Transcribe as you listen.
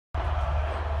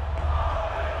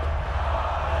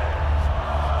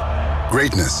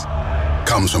Greatness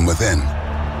comes from within.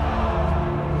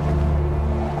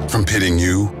 From pitting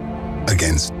you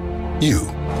against you.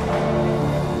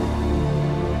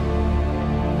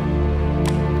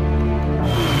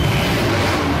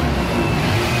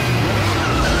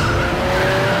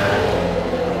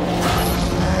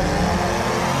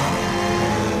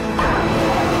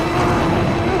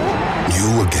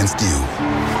 You against you.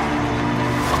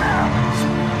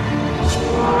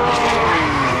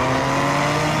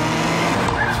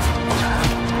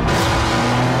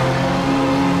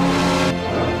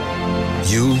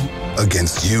 You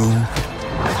against you,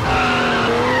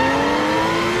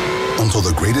 until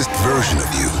the greatest version of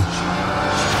you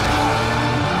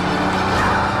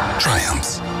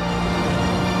triumphs.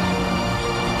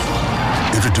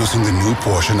 Introducing the new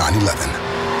Porsche 911,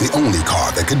 the only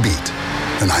car that could beat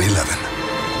the 911.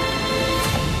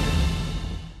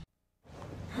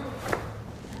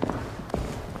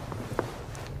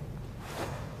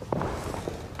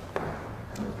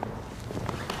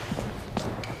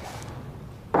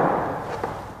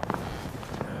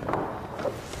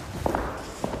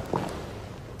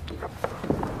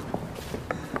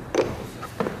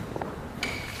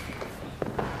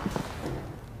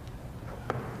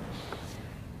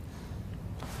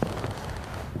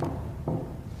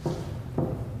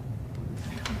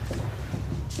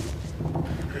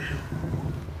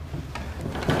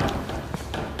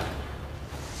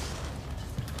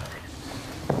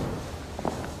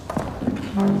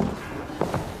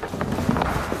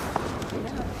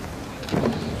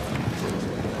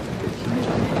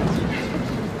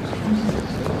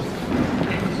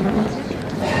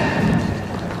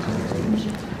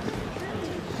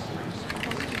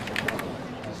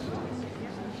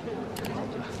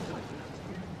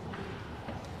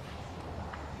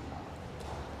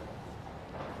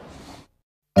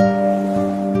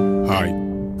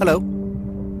 Hello.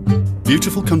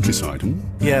 Beautiful countryside, hmm?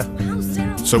 Yeah.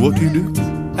 So what do you do?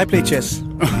 I play chess.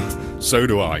 So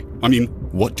do I. I mean,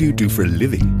 what do you do for a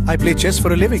living? I play chess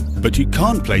for a living. But you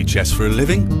can't play chess for a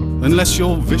living unless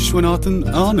you're Viswanathan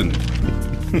Anand.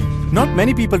 Not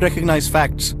many people recognize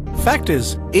facts. Fact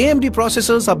is, AMD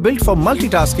processors are built for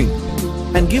multitasking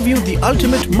and give you the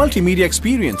ultimate multimedia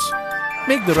experience.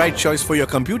 Make the right choice for your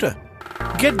computer.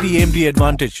 Get the AMD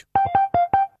advantage.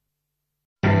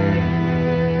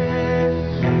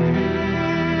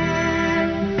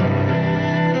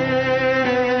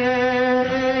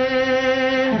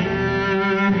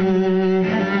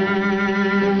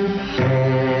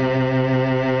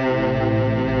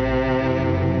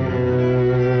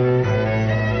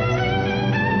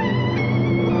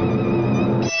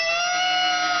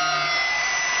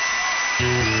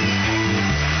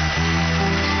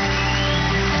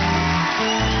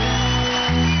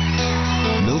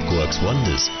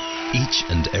 Wonders each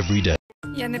and every day.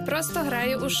 Я не просто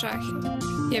граю у шахи.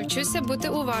 Я вчуся бути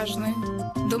уважною,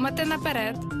 думати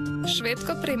наперед,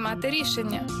 швидко приймати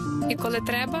рішення. І коли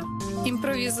треба,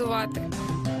 імпровізувати.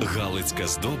 Галицька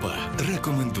здоба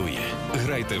рекомендує.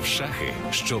 Грайте в шахи,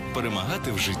 щоб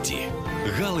перемагати в житті.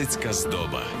 Галицька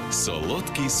здоба.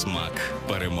 Солодкий смак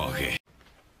перемоги.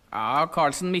 Ja,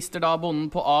 Carlsen mister da bonden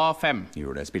på A5.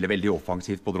 Gjør det. Spiller veldig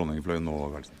offensivt på Dronningfløyen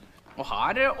nå, Carlsen. Og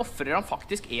her offrer han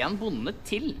faktisk en bonde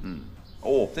til.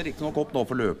 Åpner ikke nok opp nå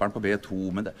for løperen på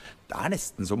B2, men det er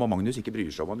nesten som om Magnus ikke bryr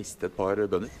seg om å miste et par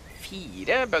bønder.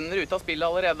 4 bønder ute av spillet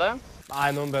allerede.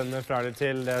 Nei, noen bønder fra det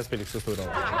til, det spiller ikke så stor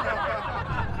rolle.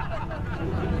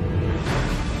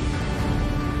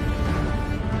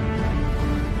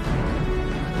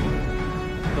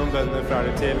 Noen bønder fra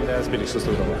det til, det spiller ikke så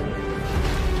stor rolle.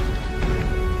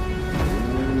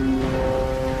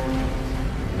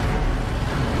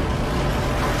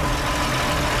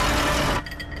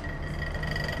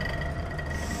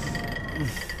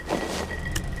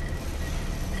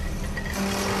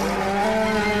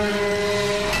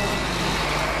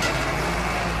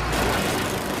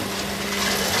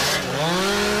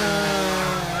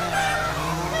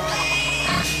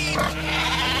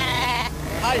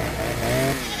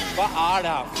 Hva er det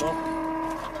her for noe?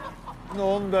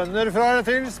 Noen bønder fra det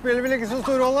til spiller vel ikke så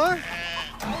stor rolle?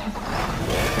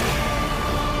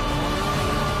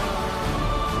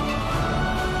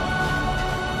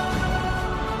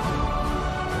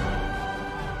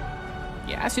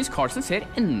 Jeg synes Carlsen ser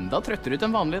enda trøttere ut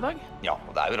enn vanlig i dag. Ja,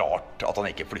 og det er jo rart at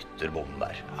han ikke flytter bonden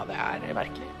der. Ja, det er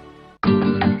virkelig.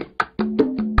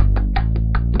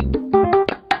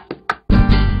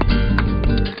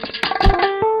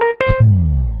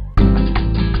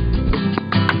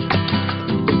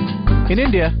 In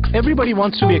India, everybody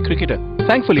wants to be a cricketer.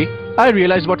 Thankfully, I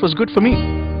realized what was good for me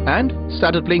and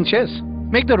started playing chess.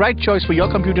 Make the right choice for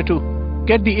your computer too.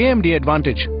 Get the AMD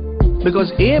advantage.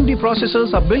 because AMD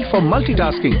processors are built for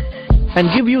multitasking and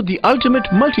give you the ultimate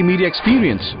multimedia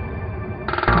experience.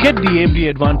 Get the AMD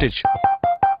advantage.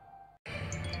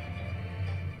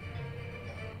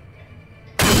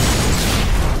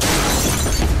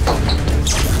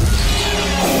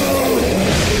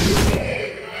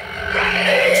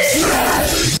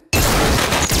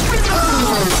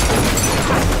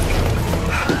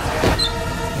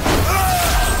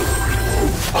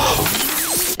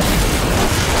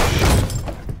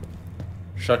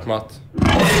 Schackmatt.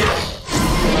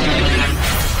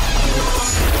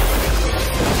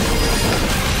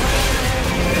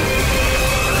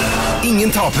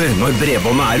 Ingen taper når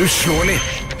bredbåndet er uslåelig.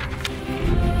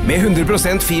 Med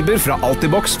 100% fiber fra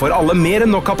Altibox får alle mer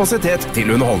enn nok kapasitet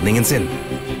til underholdningen sin.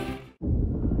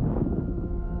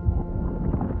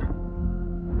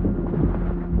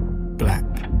 Black.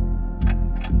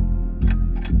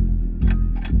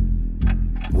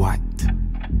 White.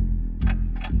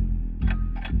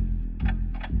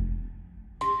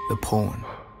 The pawn.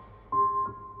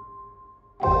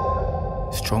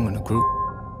 Strong in a group.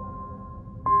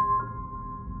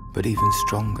 But even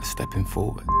stronger stepping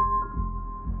forward.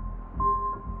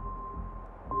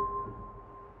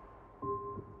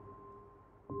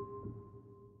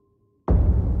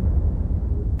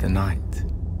 The night.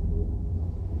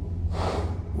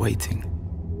 Waiting.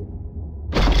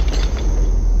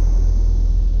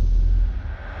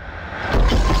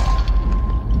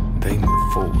 They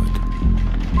move forward.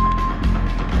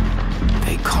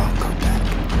 They can't go back.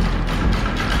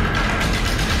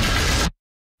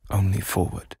 Only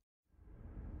forward.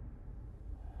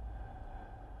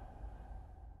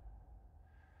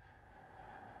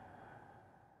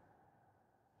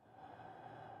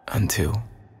 Until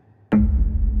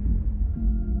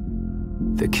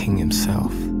the king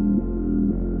himself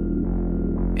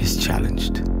is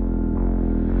challenged.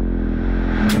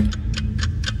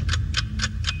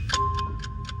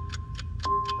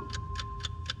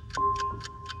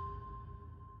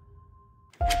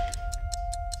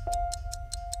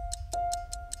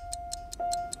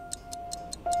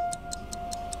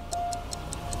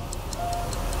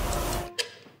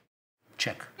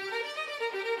 Check.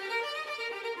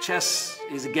 Chess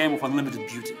is a game of unlimited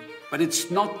beauty, but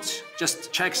it's not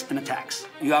just checks and attacks.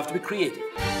 You have to be creative.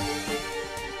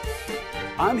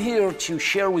 I'm here to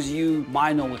share with you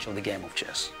my knowledge of the game of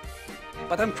chess,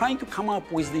 but I'm trying to come up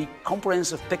with the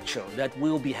comprehensive picture that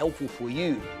will be helpful for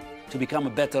you to become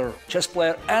a better chess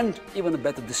player and even a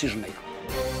better decision maker.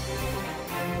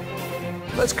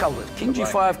 Let's cover it. King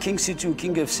g5, king c2,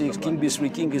 king f6, king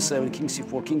b3, king e7, king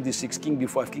c4, king d6, king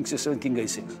b5, king c7, king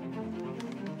a6.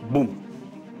 Boom.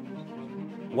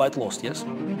 White lost, yes?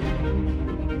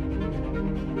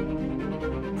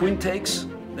 Queen takes,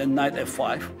 then knight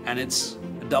f5, and it's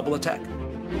a double attack.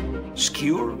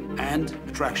 Skewer and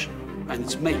attraction, and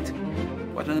it's mate.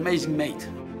 What an amazing mate.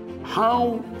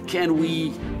 How can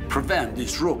we prevent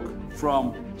this rook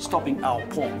from stopping our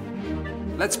pawn?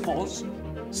 Let's pause,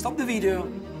 stop the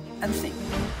video, and think.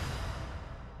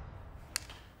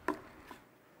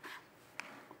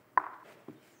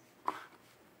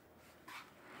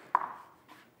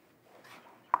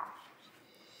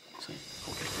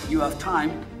 You have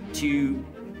time to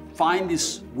find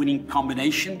this winning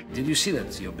combination. Did you see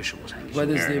that your bishop was hanging? Why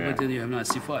did you have knight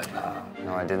c5?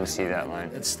 No, I didn't see that line.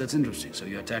 That's interesting. So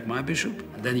you attack my bishop,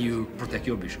 and then you protect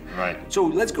your bishop. Right. So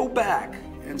let's go back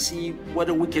and see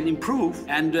whether we can improve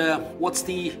and what's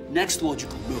the next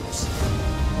logical moves.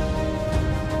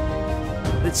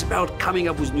 It's about coming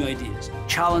up with new ideas,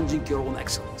 challenging your own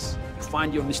excellence. You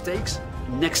find your mistakes,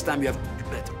 next time you have to do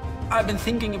better. I've been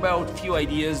thinking about a few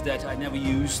ideas that I never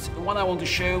used. The one I want to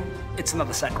show, it's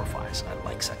another sacrifice. I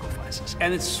like sacrifices.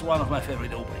 And it's one of my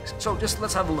favorite openings. So just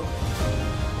let's have a look.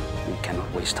 We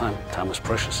cannot waste time. Time is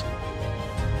precious.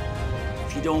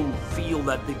 If you don't feel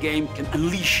that the game can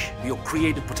unleash your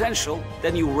creative potential,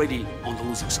 then you're already on the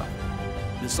losing side.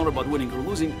 And it's not about winning or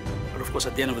losing, but of course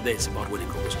at the end of the day, it's about winning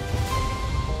or losing.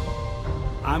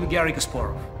 I'm Garry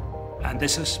Kasparov, and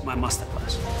this is my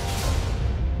Masterclass.